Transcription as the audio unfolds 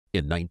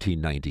In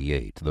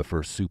 1998, the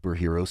first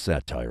superhero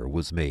satire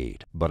was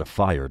made, but a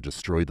fire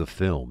destroyed the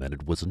film and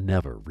it was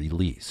never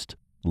released.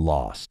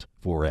 Lost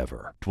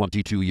forever.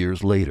 22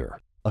 years later,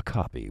 a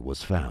copy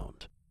was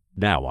found.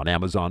 Now on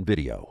Amazon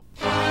Video.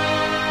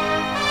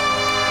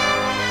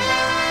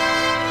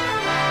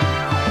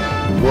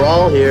 We're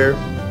all here.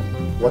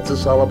 What's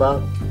this all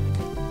about?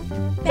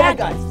 Bad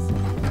guys.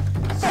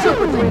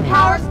 Superbman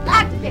powers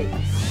activate.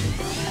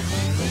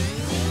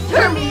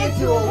 Turn me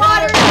into a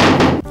water.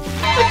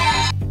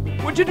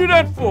 What'd you do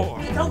that for?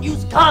 Don't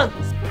use guns.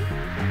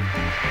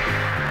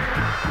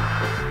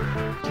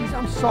 Jeez,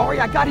 I'm sorry.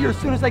 I got here as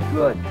soon as I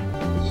could.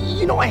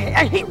 You know, I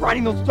hate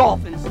riding those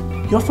dolphins.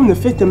 You're from the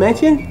fifth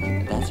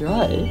dimension? That's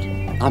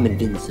right. I'm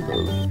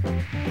invincible.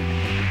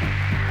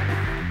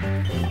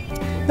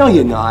 No,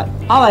 you're not.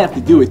 All I have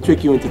to do is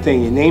trick you into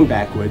saying your name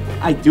backward.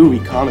 I do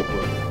read comic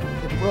books.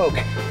 It broke.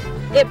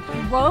 It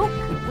broke?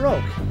 It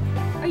broke.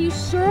 Are you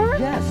sure?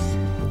 Yes.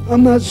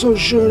 I'm not so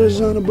sure it is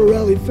on a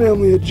Borelli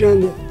family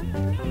agenda.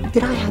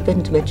 Did I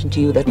happen to mention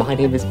to you that my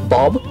name is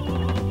Bob?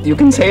 You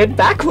can say it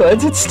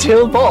backwards, it's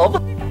still Bob.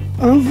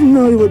 I'm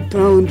familiar with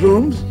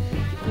palindromes.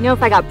 You know,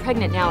 if I got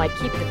pregnant now, I'd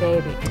keep the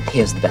baby.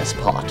 Here's the best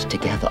part.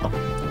 Together,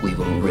 we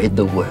will rid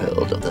the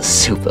world of the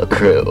super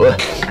crew.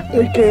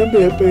 It can't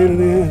be a pain in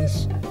the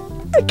ass.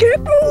 I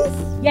can't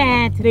move.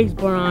 Yeah, today's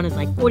boron is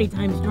like 40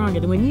 times stronger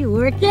than when you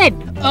were a kid.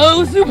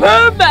 Oh,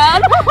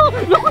 Superbman!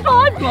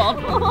 I'm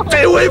Bob.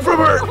 Stay away from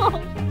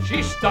her!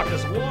 She's stuck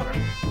as water.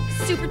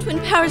 Super twin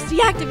powers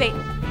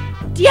deactivate.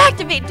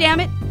 Deactivate, damn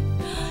it!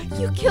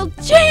 You killed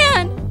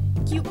Jan!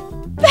 You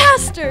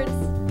bastards!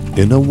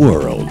 In a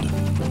world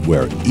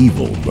where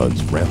evil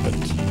runs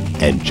rampant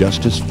and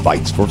justice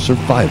fights for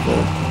survival,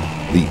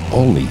 the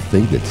only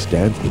thing that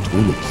stands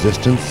between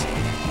existence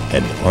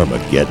and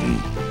Armageddon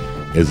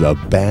is a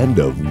band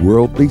of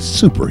worldly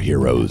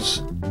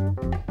superheroes.